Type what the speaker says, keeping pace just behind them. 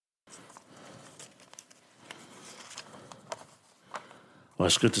Well,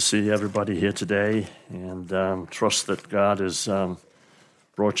 it's good to see everybody here today, and trust that God has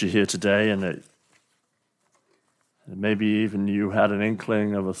brought you here today, and that maybe even you had an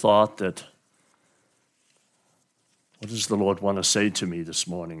inkling of a thought that, what does the Lord want to say to me this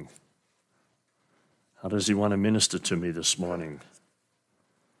morning? How does he want to minister to me this morning?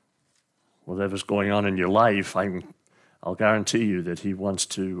 Whatever's going on in your life, I'll guarantee you that he wants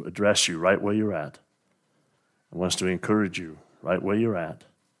to address you right where you're at. He wants to encourage you right where you're at.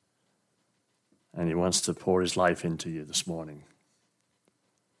 And he wants to pour his life into you this morning.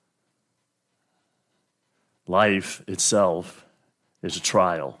 Life itself is a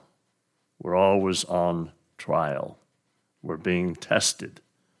trial. We're always on trial. We're being tested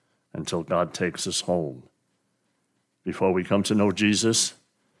until God takes us home. Before we come to know Jesus,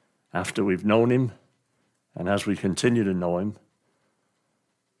 after we've known him, and as we continue to know him,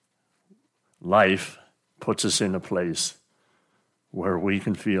 life puts us in a place where we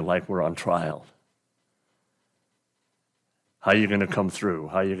can feel like we're on trial. How are you going to come through?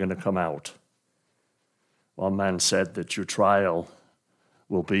 How are you going to come out? One man said that your trial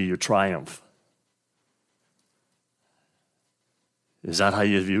will be your triumph. Is that how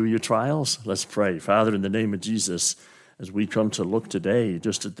you view your trials? Let's pray. Father, in the name of Jesus, as we come to look today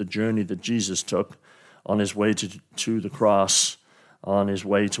just at the journey that Jesus took on his way to the cross, on his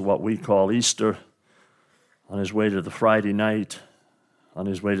way to what we call Easter, on his way to the Friday night, on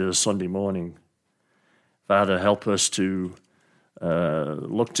his way to the Sunday morning. Father, help us to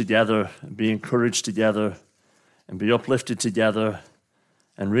look together, be encouraged together, and be uplifted together,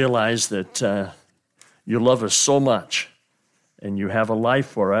 and realize that you love us so much, and you have a life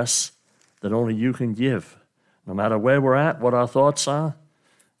for us that only you can give. No matter where we're at, what our thoughts are,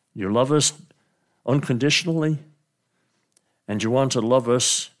 you love us unconditionally, and you want to love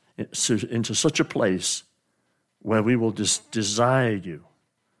us into such a place where we will desire you,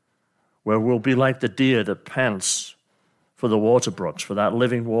 where we'll be like the deer that pants for the water brooks, for that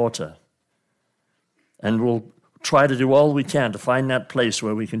living water. And we'll try to do all we can to find that place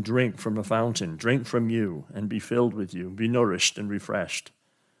where we can drink from a fountain, drink from you, and be filled with you, be nourished and refreshed.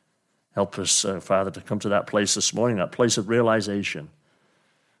 Help us, Father, to come to that place this morning, that place of realization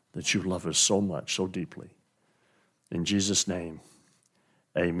that you love us so much, so deeply. In Jesus' name,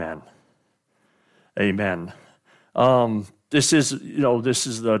 amen. Amen. This is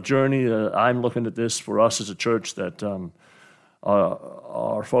the journey. I'm looking at this for us as a church that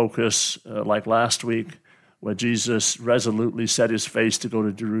our focus, like last week, where Jesus resolutely set his face to go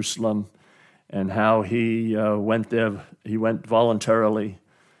to Jerusalem, and how he went there. He went voluntarily.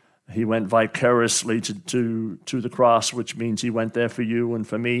 He went vicariously to the cross, which means he went there for you and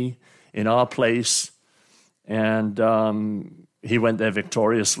for me in our place. And he went there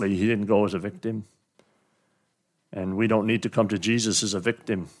victoriously. He didn't go as a victim. And we don't need to come to Jesus as a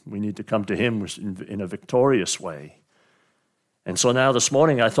victim. We need to come to him in a victorious way. And so now this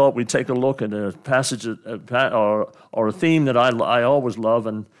morning I thought we'd take a look at a passage or a theme that I always love,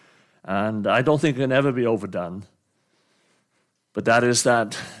 and I don't think it can ever be overdone. But that is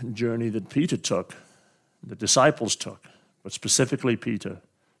that journey that Peter took, the disciples took, but specifically Peter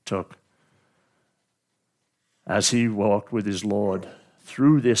took as he walked with his Lord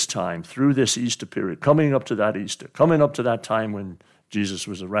through this time, through this Easter period, coming up to that Easter, coming up to that time when Jesus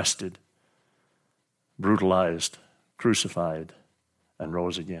was arrested, brutalized, crucified, and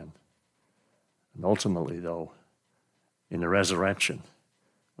rose again. And ultimately, though, in the resurrection,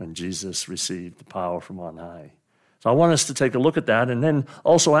 when Jesus received the power from on high. So I want us to take a look at that and then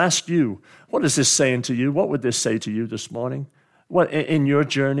also ask you, what is this saying to you? What would this say to you this morning? What in your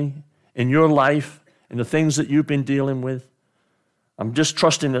journey, in your life, in the things that you've been dealing with? I'm just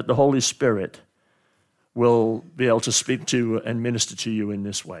trusting that the Holy Spirit will be able to speak to and minister to you in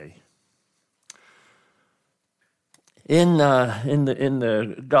this way. In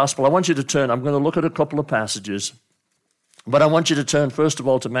the gospel, I want you to turn. I'm going to look at a couple of passages, but I want you to turn first of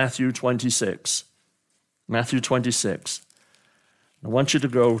all to Matthew 26. Matthew 26. I want you to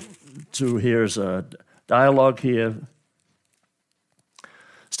go to, here's a dialogue here,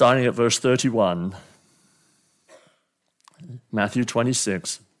 starting at verse 31. Matthew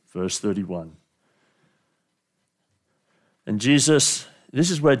 26, verse 31. And this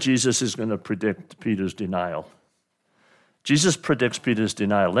is where Jesus is going to predict Peter's denial. Jesus predicts Peter's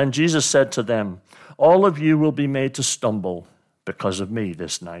denial. Then Jesus said to them, "All of you will be made to stumble because of me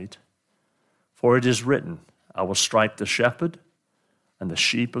this night. For it is written, I will strike the shepherd, and the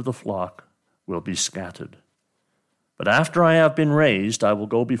sheep of the flock will be scattered. But after I have been raised, I will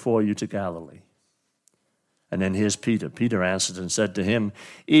go before you to Galilee." And then here's Peter. Peter answered and said to him,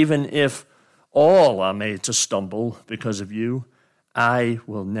 "Even if all are made to stumble because of you, I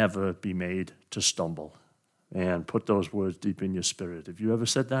will never be made to stumble. And put those words deep in your spirit. Have you ever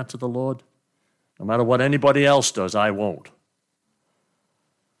said that to the Lord? No matter what anybody else does, I won't.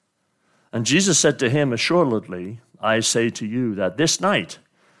 And Jesus said to him, assuredly, I say to you that this night,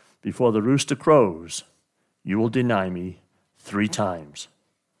 before the rooster crows, you will deny me 3 times.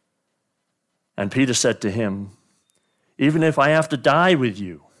 And Peter said to him, even if I have to die with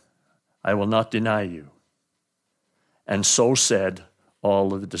you, I will not deny you. And so said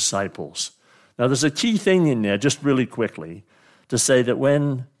all of the disciples. Now there's a key thing in there, just really quickly, to say that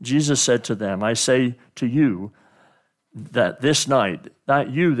when Jesus said to them, I say to you that this night, that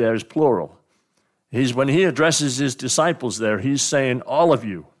you there is plural. When he addresses his disciples there, he's saying, all of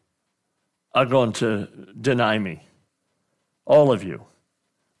you are going to deny me. All of you.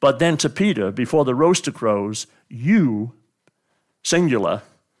 But then to Peter, before the rooster crows, you, singular,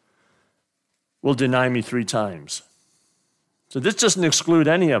 will deny me 3 times. So this doesn't exclude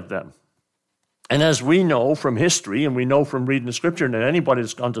any of them. And as we know from history, and we know from reading the scripture, and anybody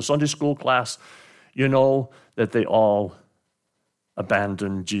that's gone to Sunday school class, you know that they all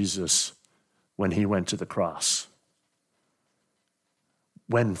abandoned Jesus when he went to the cross.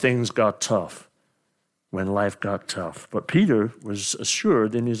 When things got tough, when life got tough. But Peter was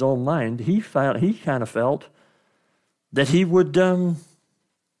assured in his own mind, he kind of felt that he wouldn't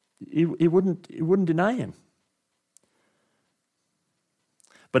deny him.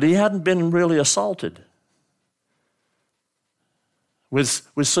 But he hadn't been really assaulted with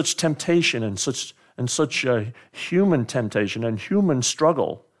such temptation and such human temptation and human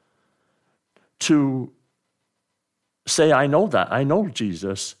struggle to say, I know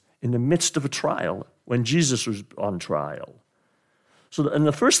Jesus, in the midst of a trial, when Jesus was on trial. So, and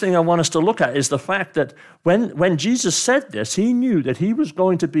the first thing I want us to look at is the fact that when Jesus said this, he knew that he was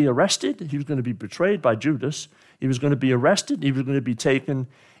going to be arrested, he was going to be betrayed by Judas, he was going to be arrested, he was going to be taken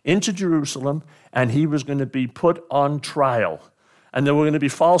into Jerusalem, and he was going to be put on trial. And there were going to be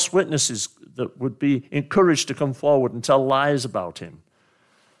false witnesses that would be encouraged to come forward and tell lies about him.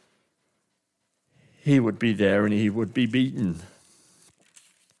 He would be there and he would be beaten.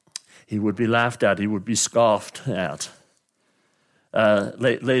 He would be laughed at. He would be scoffed at.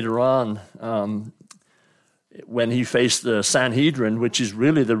 Later on, when he faced the Sanhedrin, which is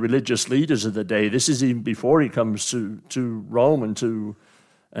really the religious leaders of the day, this is even before he comes to Rome and to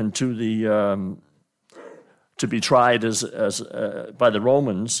be tried as by the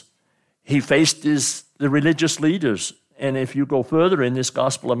Romans. He faced the religious leaders, and if you go further in this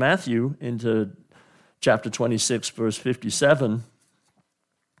Gospel of Matthew into chapter 26, verse 57.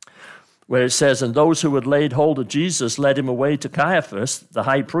 Where it says, and those who had laid hold of Jesus led him away to Caiaphas, the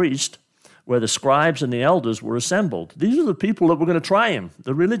high priest, where the scribes and the elders were assembled. These are the people that were going to try him,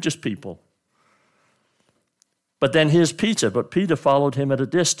 the religious people. But then here's Peter. But Peter followed him at a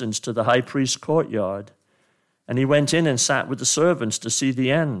distance to the high priest's courtyard, and he went in and sat with the servants to see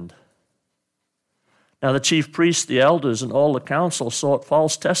the end. Now the chief priests, the elders, and all the council sought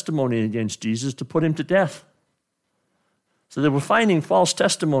false testimony against Jesus to put him to death. So they were finding false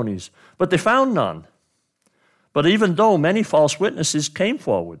testimonies, but they found none. But even though many false witnesses came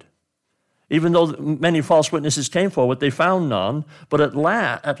forward, they found none. But at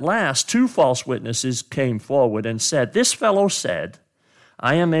last, 2 false witnesses came forward and said, this fellow said,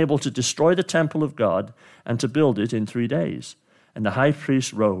 I am able to destroy the temple of God and to build it in 3 days. And the high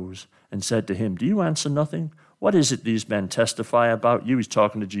priest rose and said to him, do you answer nothing? What is it these men testify about you? He's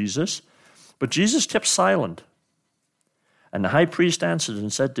talking to Jesus. But Jesus kept silent. And the high priest answered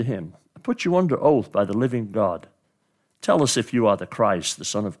and said to him, I put you under oath by the living God. Tell us if you are the Christ, the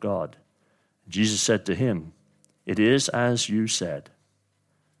Son of God. Jesus said to him, it is as you said.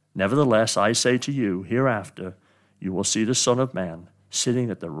 Nevertheless, I say to you, hereafter you will see the Son of Man sitting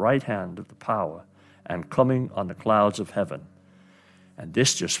at the right hand of the power and coming on the clouds of heaven. And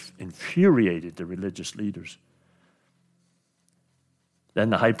this just infuriated the religious leaders. Then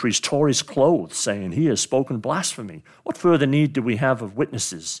the high priest tore his clothes, saying, he has spoken blasphemy. What further need do we have of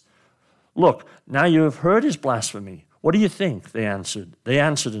witnesses? Look, now you have heard his blasphemy. What do you think? They answered. They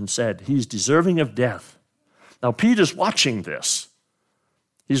answered and said, he is deserving of death. Now Peter's watching this.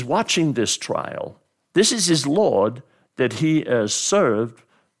 He's watching this trial. This is his Lord that he has served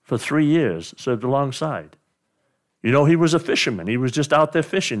for 3 years, served alongside. You know, he was a fisherman. He was just out there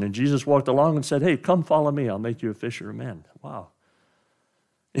fishing, and Jesus walked along and said, hey, come follow me. I'll make you a fisher of men. Wow.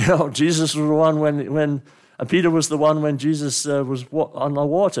 You know, Jesus was the one when Peter was the one when Jesus was on the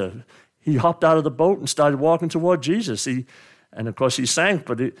water. He hopped out of the boat and started walking toward Jesus. And of course he sank,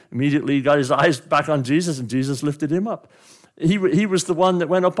 but immediately he got his eyes back on Jesus, and Jesus lifted him up. He was the one that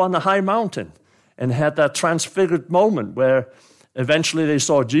went up on the high mountain and had that transfigured moment where Eventually they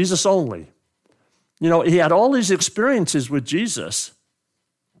saw Jesus only. You know, he had all these experiences with Jesus.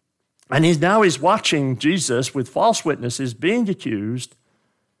 And he's watching Jesus with false witnesses being accused,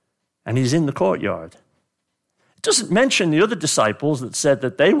 and he's in the courtyard. It doesn't mention the other disciples that said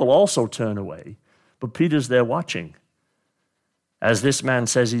that they will also turn away, but Peter's there watching, as this man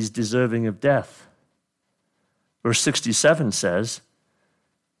says he's deserving of death. Verse 67 says,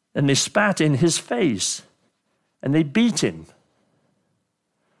 and they spat in his face, and they beat him.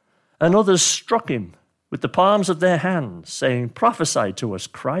 And others struck him with the palms of their hands, saying, prophesy to us,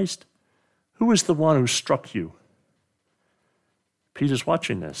 Christ. Who is the one who struck you? Peter's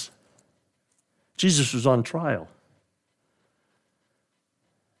watching this. Jesus was on trial.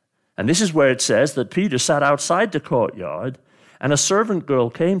 And this is where it says that Peter sat outside the courtyard, and a servant girl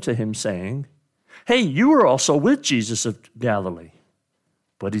came to him saying, hey, you were also with Jesus of Galilee.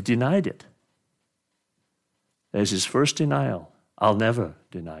 But he denied it. There's his first denial. I'll never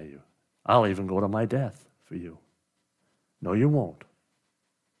deny you. I'll even go to my death for you. No, you won't.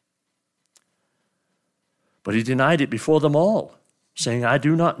 But he denied it before them all, saying, I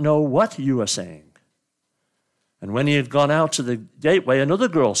do not know what you are saying. And when he had gone out to the gateway, another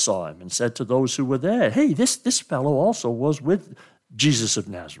girl saw him and said to those who were there, hey, this fellow also was with Jesus of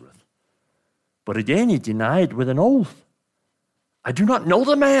Nazareth. But again he denied with an oath, I do not know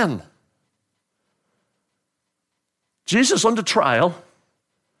the man. Jesus under trial,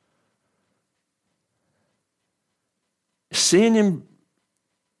 seeing him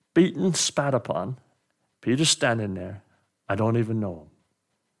beaten, spat upon, Peter's standing there. I don't even know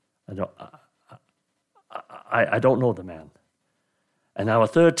him. I don't know the man. And now a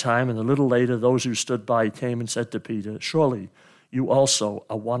third time, and a little later, those who stood by came and said to Peter, surely you also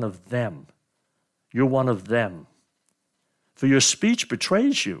are one of them. You're one of them. For your speech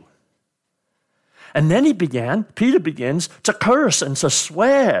betrays you. And then Peter begins to curse and to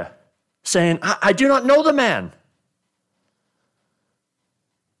swear, saying, I do not know the man.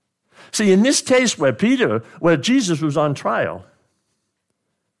 See, in this case where Jesus was on trial,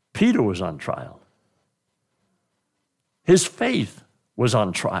 Peter was on trial. His faith was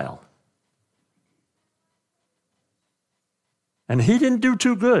on trial. And he didn't do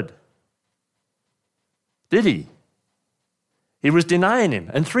too good, did he? He was denying him,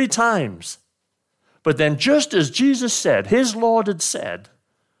 and 3 times. But then just as Jesus said, his Lord had said,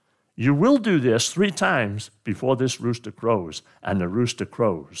 you will do this 3 times before this rooster crows. And the rooster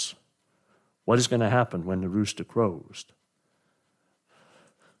crows. What is going to happen when the rooster crows?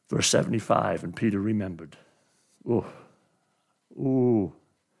 Verse 75, and Peter remembered. And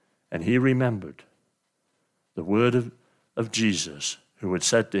he remembered the word of Jesus, who had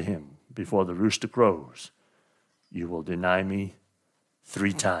said to him before the rooster crows, you will deny me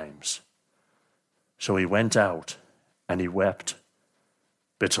 3 times. So he went out and he wept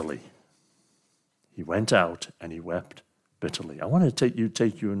bitterly. He went out and he wept bitterly. I want to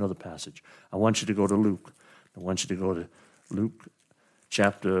take you another passage. I want you to go to Luke. I want you to go to Luke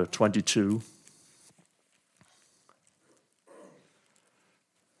chapter 22.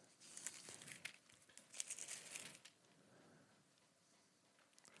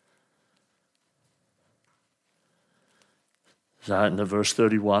 In the verse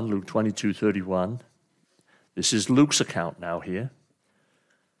 31, Luke 22:31. This is Luke's account now here.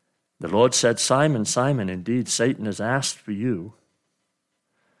 The Lord said, Simon, Simon, indeed Satan has asked for you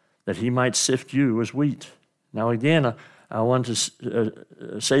that he might sift you as wheat. Now again, I want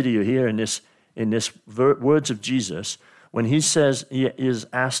to say to you here in this words of Jesus, when he says he is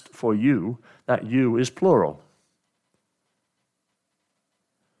asked for you, that you is plural.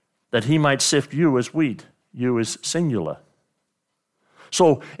 That he might sift you as wheat. You is singular.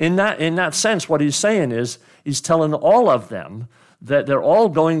 So in that sense, what he's saying is, he's telling all of them that they're all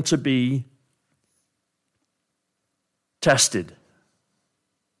going to be tested.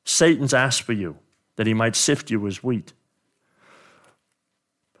 Satan's asked for you, that he might sift you as wheat.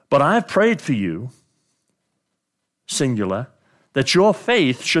 But I've prayed for you, singular, that your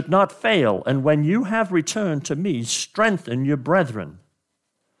faith should not fail, and when you have returned to me, strengthen your brethren.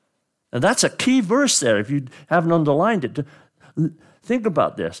 And that's a key verse there, if you haven't underlined it. Think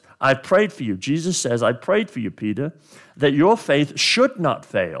about this. I prayed for you. Jesus says, I prayed for you, Peter, that your faith should not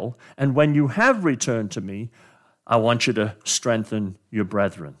fail, and when you have returned to me, I want you to strengthen your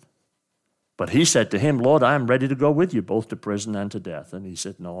brethren. But he said to him, Lord, I am ready to go with you, both to prison and to death. And he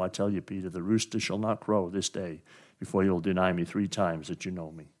said, no, I tell you, Peter, the rooster shall not crow this day before you'll deny me 3 times that you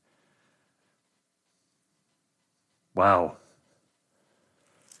know me. Wow.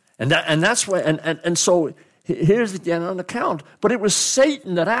 And that's why, and so here's again on the count. But it was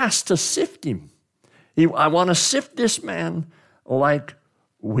Satan that asked to sift him. I want to sift this man like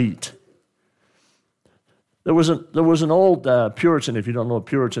wheat. There was an old Puritan, if you don't know a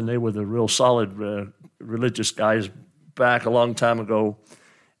Puritan, they were the real solid religious guys back a long time ago.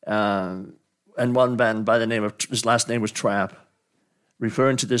 And one man by the name of, his last name was Trapp,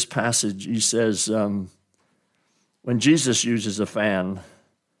 referring to this passage, he says, when Jesus uses a fan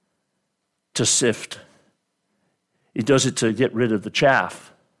to sift, he does it to get rid of the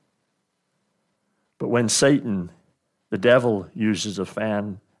chaff. But when Satan, the devil, uses a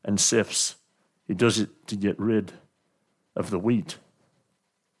fan and sifts, he does it to get rid of the wheat.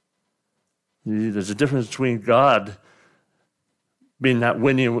 There's a difference between God being that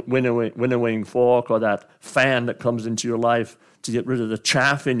winnowing fork or that fan that comes into your life to get rid of the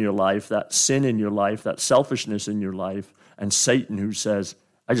chaff in your life, that sin in your life, that selfishness in your life, and Satan who says,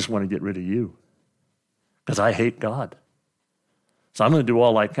 I just want to get rid of you because I hate God. So I'm going to do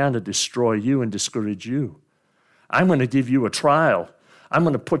all I can to destroy you and discourage you. I'm going to give you a trial. I'm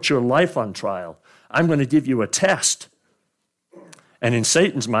going to put your life on trial. I'm going to give you a test. And in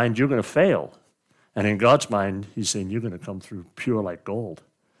Satan's mind, you're going to fail. And in God's mind, he's saying, you're going to come through pure like gold.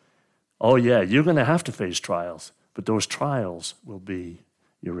 Oh yeah, you're going to have to face trials, but those trials will be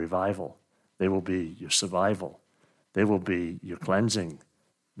your revival. They will be your survival. They will be your cleansing.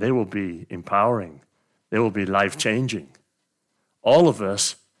 They will be empowering. They will be life-changing. All of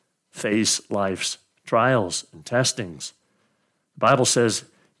us face life's trials and testings. The Bible says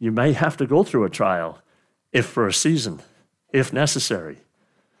you may have to go through a trial, if for a season, if necessary.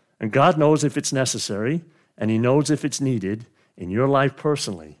 And God knows if it's necessary, and he knows if it's needed in your life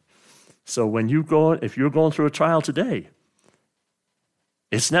personally. So if you're going through a trial today,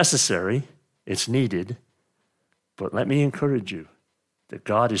 it's necessary, it's needed, but let me encourage you that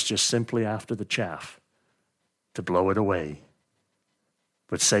God is just simply after the chaff to blow it away.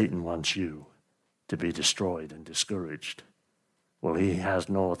 But Satan wants you to be destroyed and discouraged. Well, he has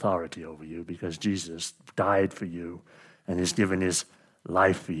no authority over you because Jesus died for you and has given his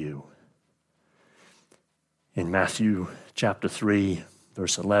life for you. In Matthew chapter 3,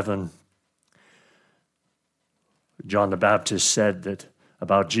 verse 11, John the Baptist said that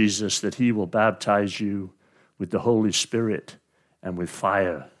about Jesus that he will baptize you with the Holy Spirit and with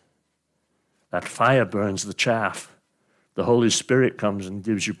fire. That fire burns the chaff. The Holy Spirit comes and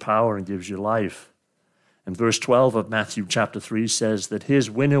gives you power and gives you life. And verse 12 of Matthew chapter 3 says that his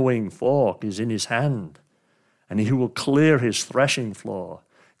winnowing fork is in his hand, and he will clear his threshing floor,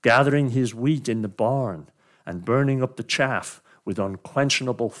 gathering his wheat in the barn and burning up the chaff with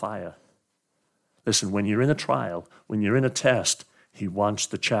unquenchable fire. Listen, when you're in a trial, when you're in a test, he wants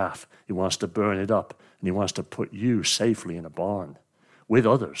the chaff. He wants to burn it up, and he wants to put you safely in a barn with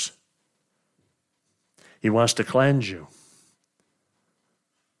others. He wants to cleanse you.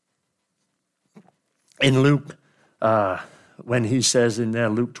 In Luke, when he says in there,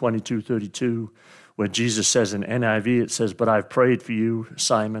 Luke 22:32, where Jesus says in NIV, it says, but I've prayed for you,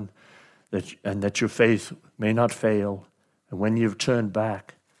 Simon, that your faith may not fail. And when you've turned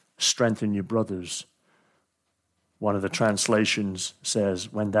back, strengthen your brothers. One of the translations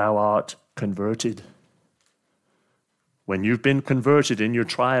says, when thou art converted. When you've been converted in your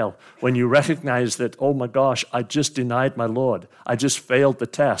trial, when you recognize that, oh my gosh, I just denied my Lord. I just failed the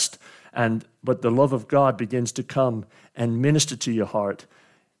test. But the love of God begins to come and minister to your heart.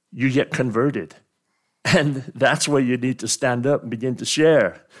 You get converted. And that's where you need to stand up and begin to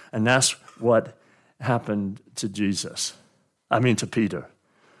share. And that's what happened to to Peter.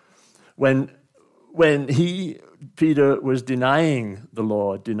 When Peter was denying the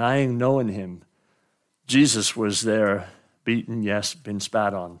Lord, denying knowing him, Jesus was there, beaten, yes, been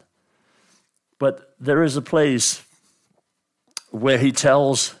spat on. But there is a place where he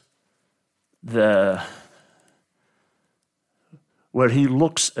tells where he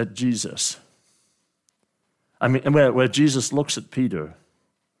looks at Jesus. Where Jesus looks at Peter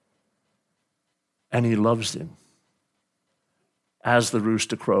and he loves him as the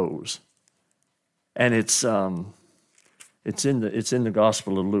rooster crows. And it's in the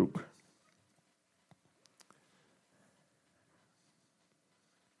Gospel of Luke.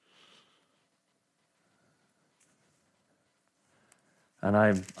 And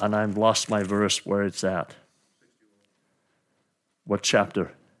I've lost my verse where it's at. What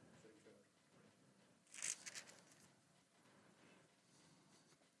chapter?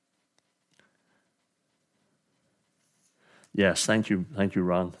 Yes, thank you,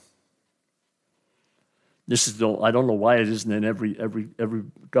 Ron. This is I don't know why it isn't in every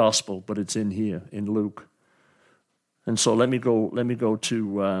gospel, but it's in here in Luke. And so let me go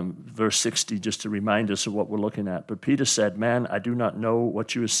to verse 60 just to remind us of what we're looking at. But Peter said, "Man, I do not know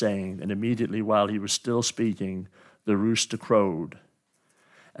what you are saying." And immediately while he was still speaking, the rooster crowed.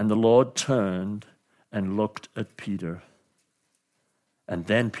 And the Lord turned and looked at Peter. And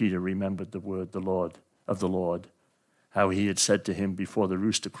then Peter remembered the word of the Lord, how he had said to him, before the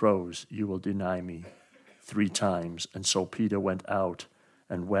rooster crows, you will deny me 3 times. And so Peter went out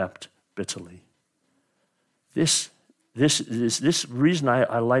and wept bitterly. This reason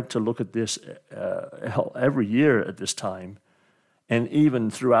I like to look at this every year at this time, and even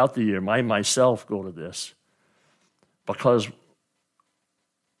throughout the year, I myself go to this, because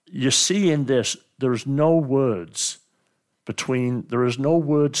you see in this, there is no word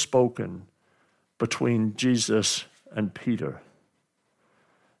spoken between Jesus and Peter.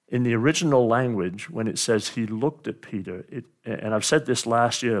 In the original language, when it says he looked at Peter, and I've said this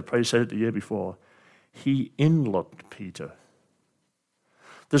last year, I probably said it the year before, he in-looked Peter.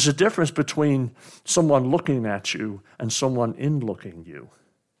 There's a difference between someone looking at you and someone in-looking you.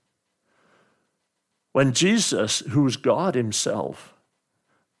 When Jesus, who's God himself,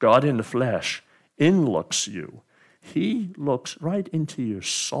 God in the flesh, in-looks you, he looks right into your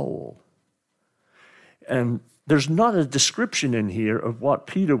soul. And there's not a description in here of what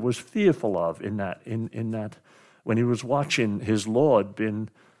Peter was fearful of in that when he was watching his Lord being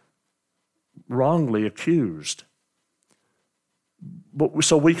wrongly accused. But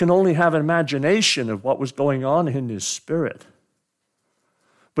so we can only have an imagination of what was going on in his spirit.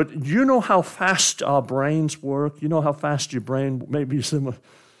 But you know how fast our brains work. You know how fast your brain, maybe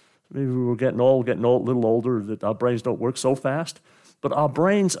we were getting a little older, that our brains don't work so fast. But our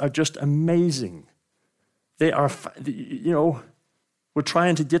brains are just amazing. They are, we're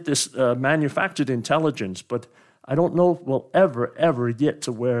trying to get this manufactured intelligence, but I don't know if we'll ever get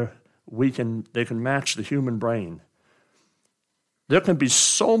to where they can match the human brain. There can be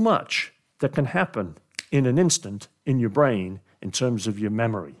so much that can happen in an instant in your brain in terms of your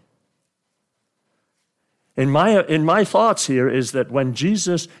memory. In my thoughts here is that when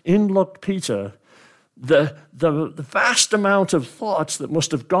Jesus in-looked Peter, the vast amount of thoughts that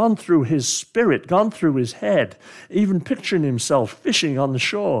must have gone through his spirit, gone through his head, even picturing himself fishing on the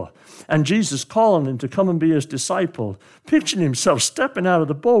shore, and Jesus calling him to come and be his disciple, picturing himself stepping out of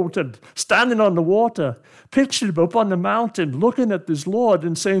the boat and standing on the water, picturing him up on the mountain, looking at this Lord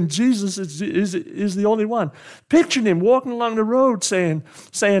and saying, Jesus is the only one. Picturing him walking along the road saying,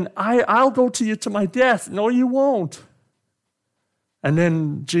 I'll go to you to my death. No, you won't. And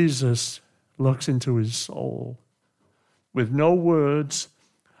then Jesus looks into his soul with no words.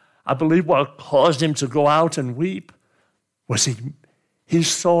 I believe what caused him to go out and weep was he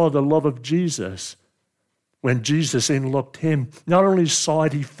saw the love of Jesus. When Jesus in-looked him, not only saw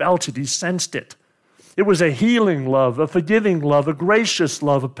it, he felt it, he sensed it. It was a healing love, a forgiving love, a gracious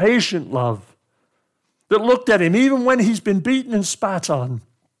love, a patient love that looked at him even when he's been beaten and spat on.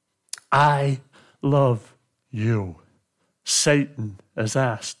 I love you. Satan has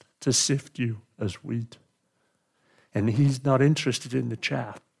asked to sift you as wheat. And he's not interested in the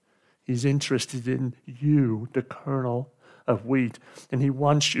chaff. He's interested in you, the kernel of wheat. And he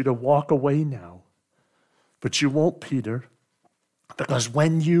wants you to walk away now. But you won't, Peter, because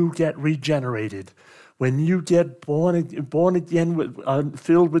when you get regenerated, when you get born again,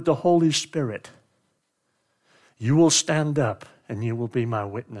 filled with the Holy Spirit, you will stand up and you will be my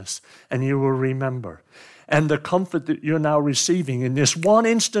witness and you will remember. And the comfort that you're now receiving in this one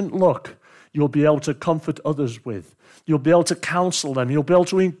instant look, you'll be able to comfort others with. You'll be able to counsel them. You'll be able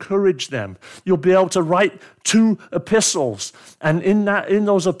to encourage them. You'll be able to write 2 epistles. And in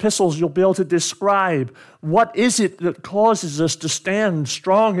those epistles, you'll be able to describe what is it that causes us to stand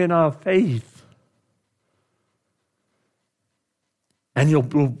strong in our faith. And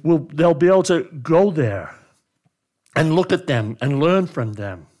they'll be able to go there and look at them and learn from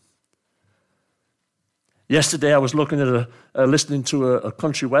them. Yesterday, I was looking at listening to a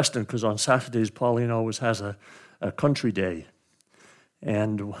country western, because on Saturdays, Pauline always has a country day.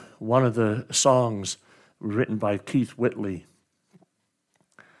 And one of the songs written by Keith Whitley,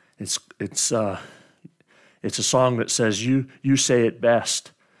 it's a song that says, you say it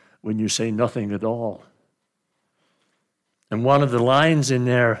best when you say nothing at all. And one of the lines in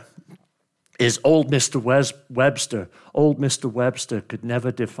there is old Mr. Webster. Old Mr. Webster could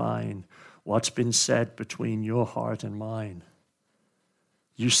never define what's been said between your heart and mine.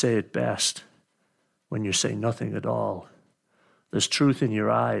 You say it best when you say nothing at all. There's truth in your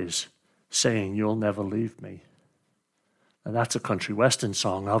eyes saying you'll never leave me. And that's a country western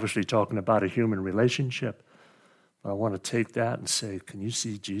song, obviously talking about a human relationship. But I want to take that and say, can you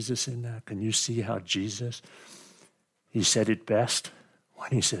see Jesus in that? Can you see how Jesus, he said it best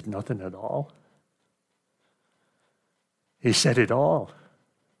when he said nothing at all? He said it all.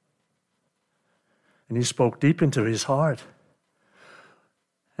 And he spoke deep into his heart.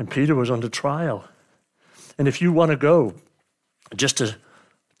 And Peter was under trial. And if you want to go just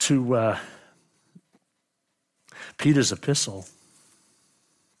to Peter's epistle,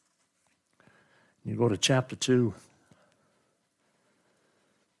 you go to chapter 2.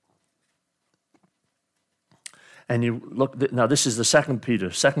 And you look, now this is the 2 Peter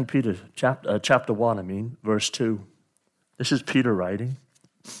chapter 1, verse 2. This is Peter writing.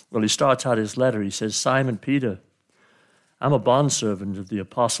 Well, he starts out his letter. He says, Simon Peter, I'm a bondservant of the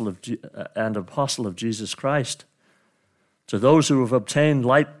apostle of Jesus Christ. To those who have obtained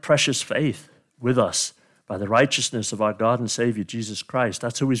like precious faith with us by the righteousness of our God and Savior Jesus Christ.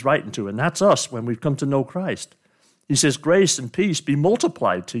 That's who he's writing to, and that's us when we've come to know Christ. He says, grace and peace be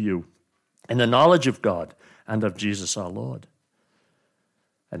multiplied to you in the knowledge of God and of Jesus our Lord.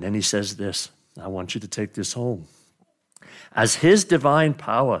 And then he says this, I want you to take this home. As his divine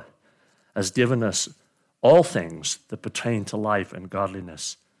power has given us all things that pertain to life and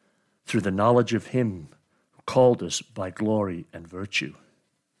godliness through the knowledge of him who called us by glory and virtue.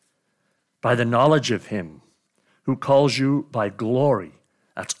 By the knowledge of him who calls you by glory,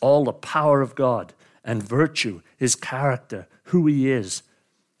 that's all the power of God, and virtue, his character, who he is.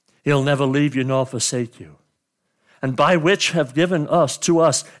 He'll never leave you nor forsake you. And by which have given to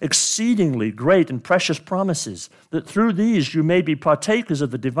us exceedingly great and precious promises, that through these you may be partakers of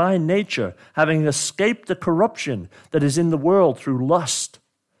the divine nature, having escaped the corruption that is in the world through lust.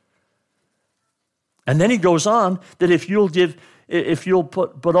 And then he goes on that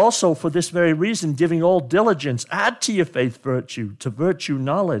but also for this very reason, giving all diligence, add to your faith virtue, to virtue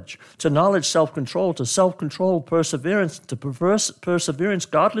knowledge, to knowledge self-control, to self-control perseverance, to perseverance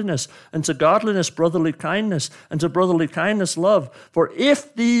godliness, and to godliness brotherly kindness, and to brotherly kindness love. For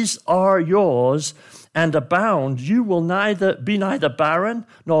if these are yours and abound, you will be neither barren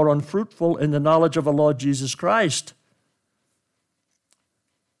nor unfruitful in the knowledge of our Lord Jesus Christ.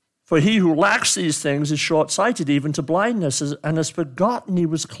 For he who lacks these things is short-sighted even to blindness, and has forgotten he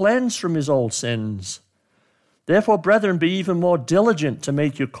was cleansed from his old sins. Therefore, brethren, be even more diligent to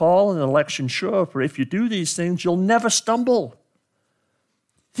make your call and election sure, for if you do these things, you'll never stumble.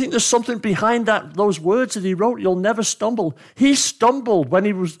 You think there's something behind those words that he wrote, you'll never stumble. He stumbled when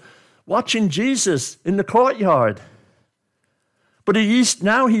he was watching Jesus in the courtyard. But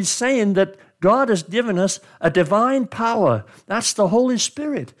now he's saying that God has given us a divine power. That's the Holy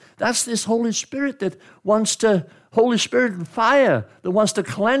Spirit. That's this Holy Spirit Holy Spirit and fire that wants to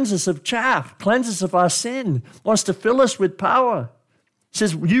cleanse us of chaff, cleanse us of our sin, wants to fill us with power. He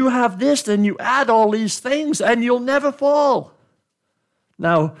says, you have this, then you add all these things, and you'll never fall.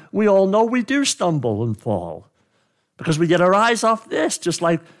 Now, we all know we do stumble and fall because we get our eyes off this, just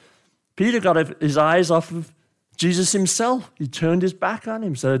like Peter got his eyes off of Jesus himself. He turned his back on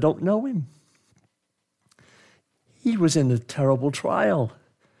him, said, I don't know him. He was in a terrible trial.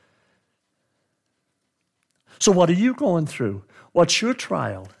 So what are you going through? What's your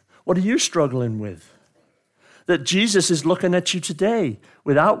trial? What are you struggling with? That Jesus is looking at you today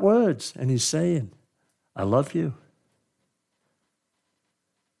without words, and he's saying, I love you.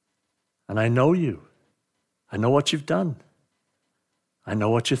 And I know you. I know what you've done. I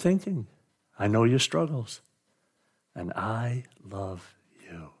know what you're thinking. I know your struggles. And I love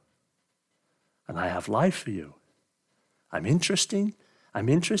you. And I have life for you. I'm interested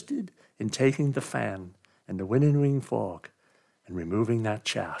in taking the fan and the winnowing fork and removing that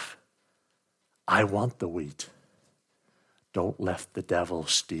chaff. I want the wheat. Don't let the devil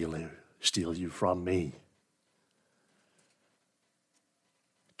steal you from me.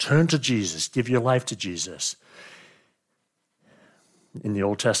 Turn to Jesus. Give your life to Jesus. In the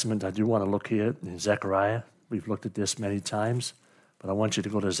Old Testament, I do want to look here in Zechariah. We've looked at this many times, but I want you to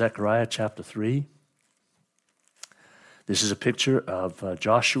go to Zechariah chapter 3. This is a picture of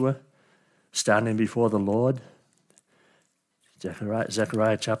Joshua standing before the Lord.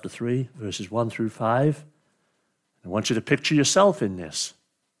 Zechariah chapter 3, verses 1 through 5. I want you to picture yourself in this.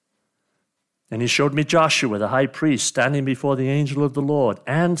 And he showed me Joshua, the high priest, standing before the angel of the Lord,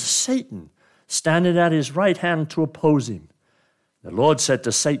 and Satan standing at his right hand to oppose him. The Lord said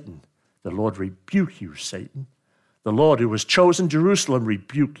to Satan, the Lord rebuke you, Satan. The Lord who has chosen Jerusalem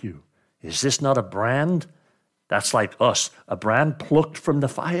rebuke you. Is this not a brand? That's like us, a brand plucked from the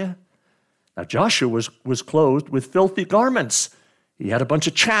fire. Now Joshua was clothed with filthy garments. He had a bunch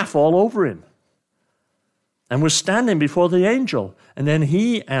of chaff all over him and was standing before the angel. And then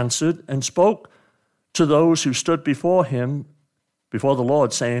he answered and spoke to those who stood before him, before the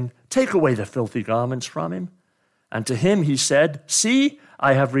Lord, saying, take away the filthy garments from him. And to him he said, see,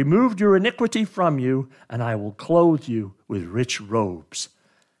 I have removed your iniquity from you, and I will clothe you with rich robes.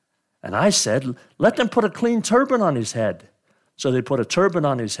 And I said, let them put a clean turban on his head. So they put a turban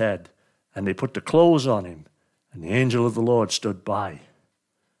on his head, and they put the clothes on him, and the angel of the Lord stood by.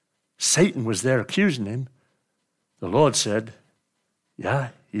 Satan was there accusing him. The Lord said, yeah,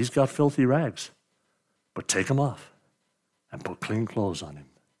 he's got filthy rags, but take them off and put clean clothes on him.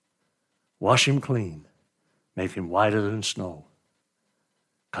 Wash him clean, make him whiter than snow,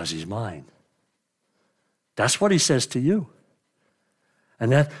 because he's mine. That's what he says to you.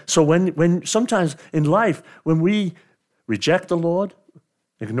 And so when sometimes in life, when we reject the Lord,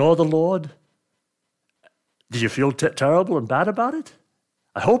 ignore the Lord, do you feel terrible and bad about it?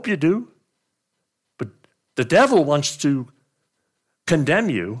 I hope you do. But the devil wants to condemn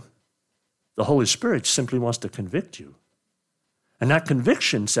you. The Holy Spirit simply wants to convict you. And that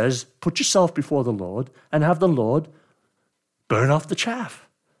conviction says, put yourself before the Lord and have the Lord burn off the chaff.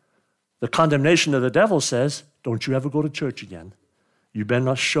 The condemnation of the devil says, don't you ever go to church again. You better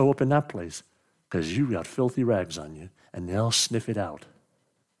not show up in that place because you got filthy rags on you and they'll sniff it out.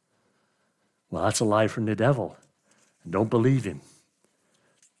 Well, that's a lie from the devil. And don't believe him.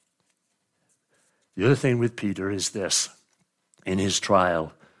 The other thing with Peter is this. In his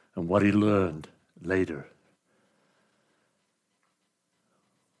trial and what he learned later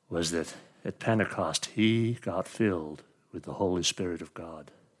was that at Pentecost he got filled with the Holy Spirit of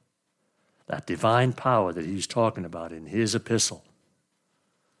God. That divine power that he's talking about in his epistle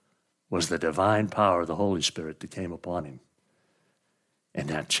was the divine power of the Holy Spirit that came upon him. And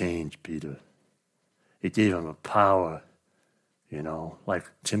that changed Peter. It gave him a power, like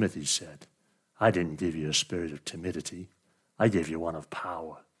Timothy said, I didn't give you a spirit of timidity. I gave you one of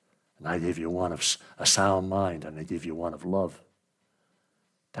power. And I gave you one of a sound mind. And I gave you one of love.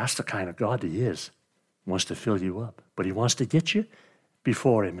 That's the kind of God he is. He wants to fill you up. But he wants to get you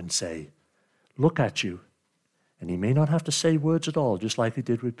before him and say, look at you. And he may not have to say words at all, just like he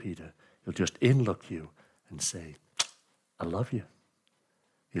did with Peter. He'll just in-look you and say, I love you.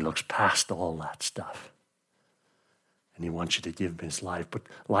 He looks past all that stuff. And he wants you to give him his life. But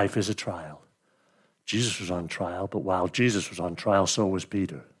life is a trial. Jesus was on trial, but while Jesus was on trial, so was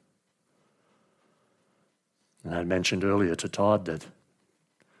Peter. And I mentioned earlier to Todd that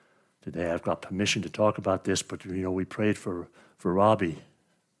today I've got permission to talk about this, but we prayed for Robbie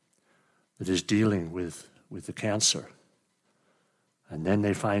that is dealing with the cancer. And then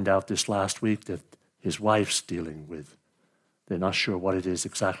they find out this last week that his wife's dealing with, they're not sure what it is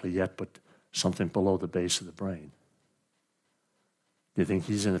exactly yet, but something below the base of the brain. Do you think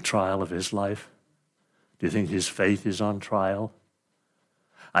he's in a trial of his life? Do you think his faith is on trial?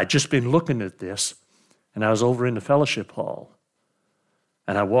 I'd just been looking at this, and I was over in the fellowship hall.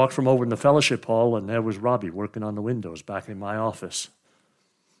 And I walked from over in the fellowship hall, and there was Robbie working on the windows back in my office.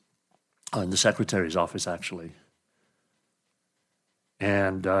 In the secretary's office, actually.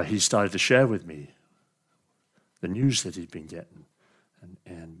 And he started to share with me the news that he'd been getting.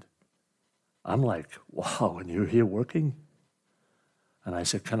 And I'm like, wow, and you're here working? And I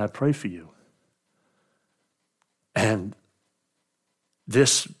said, can I pray for you? And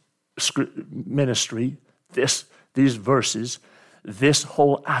this ministry, these verses, this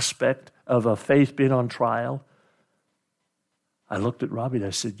whole aspect of a faith being on trial, I looked at Robbie and I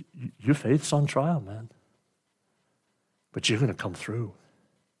said, your faith's on trial, man. But you're going to come through.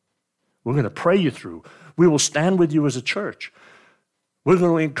 We're going to pray you through. We will stand with you as a church. We're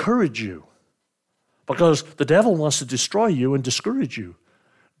going to encourage you because the devil wants to destroy you and discourage you.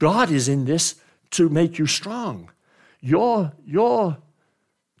 God is in this to make you strong. Your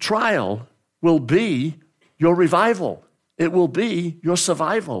trial will be your revival. It will be your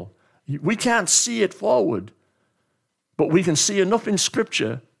survival. We can't see it forward, but we can see enough in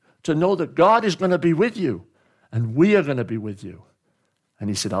Scripture to know that God is going to be with you, and we are going to be with you. And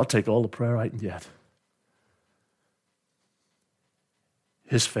he said, I'll take all the prayer I can get.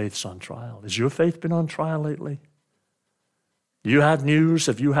 His faith's on trial. Has your faith been on trial lately? You had news?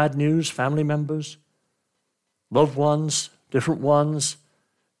 Have you had news? Family members? Loved ones? Different ones?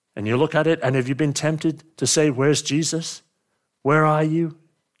 And you look at it, and have you been tempted to say, where's Jesus? Where are you?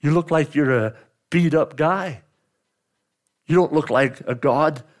 You look like you're a beat-up guy. You don't look like a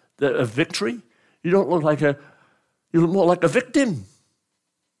God of victory. You don't look like you look more like a victim.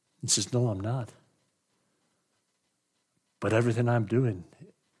 He says, no, I'm not. But everything I'm doing,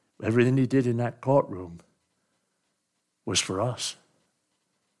 everything he did in that courtroom was for us.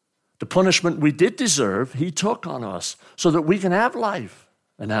 The punishment we did deserve, he took on us so that we can have life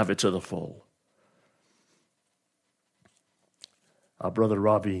and have it to the full. Our brother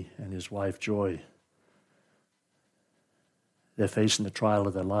Robbie and his wife Joy, they're facing the trial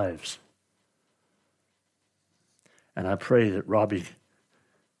of their lives. And I pray that Robbie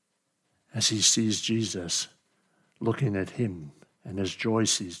as he sees Jesus looking at him, and as Joy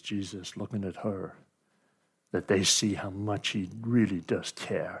sees Jesus looking at her, that they see how much he really does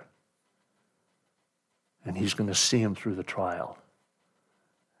care. And he's going to see him through the trial.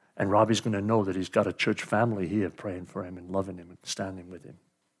 And Robbie's going to know that he's got a church family here praying for him and loving him and standing with him.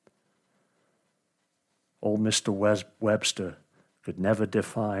 Old Mr. Webster could never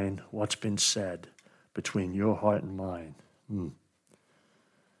define what's been said between your heart and mine.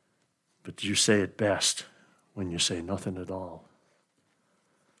 But you say it best when you say nothing at all.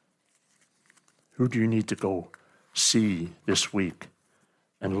 Who do you need to go see this week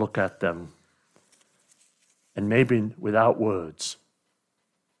and look at them and maybe without words,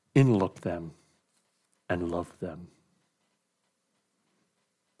 in-look them and love them?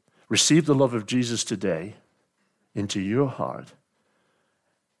 Receive the love of Jesus today into your heart.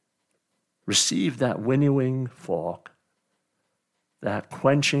 Receive that winnowing fork, that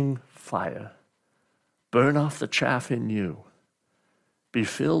quenching fire. Burn off the chaff in you. Be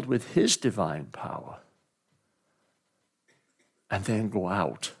filled with his divine power. And then go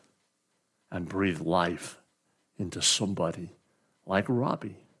out and breathe life into somebody like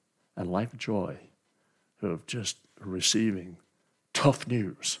Robbie and like Joy, who are just receiving tough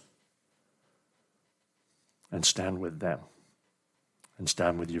news. And stand with them. And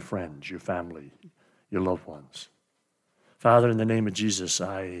stand with your friends, your family, your loved ones. Father, in the name of Jesus,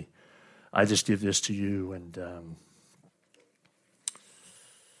 I just give this to you. And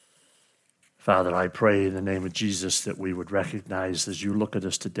Father, I pray in the name of Jesus that we would recognize as you look at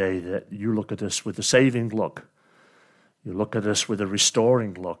us today, that you look at us with a saving look. You look at us with a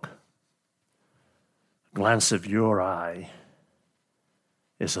restoring look. A glance of your eye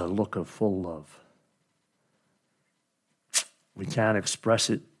is a look of full love. We can't express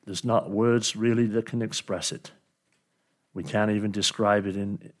it. There's not words really that can express it. We can't even describe it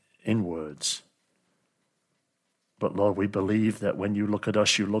in words. But Lord, we believe that when you look at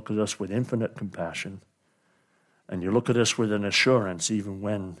us with infinite compassion. And you look at us with an assurance even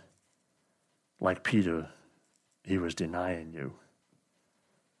when, like Peter, he was denying you.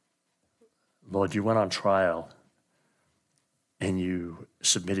 Lord, you went on trial and you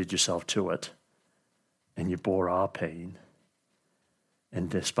submitted yourself to it and you bore our pain. And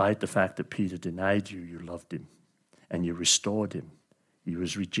despite the fact that Peter denied you, you loved him and you restored him. He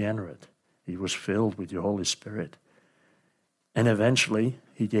was regenerate. He was filled with your Holy Spirit. And eventually,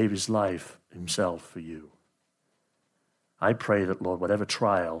 he gave his life himself for you. I pray that, Lord, whatever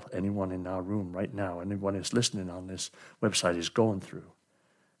trial anyone in our room right now, anyone who's listening on this website is going through,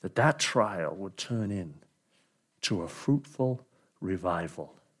 that trial would turn into a fruitful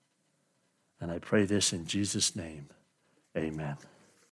revival. And I pray this in Jesus' name. Amen.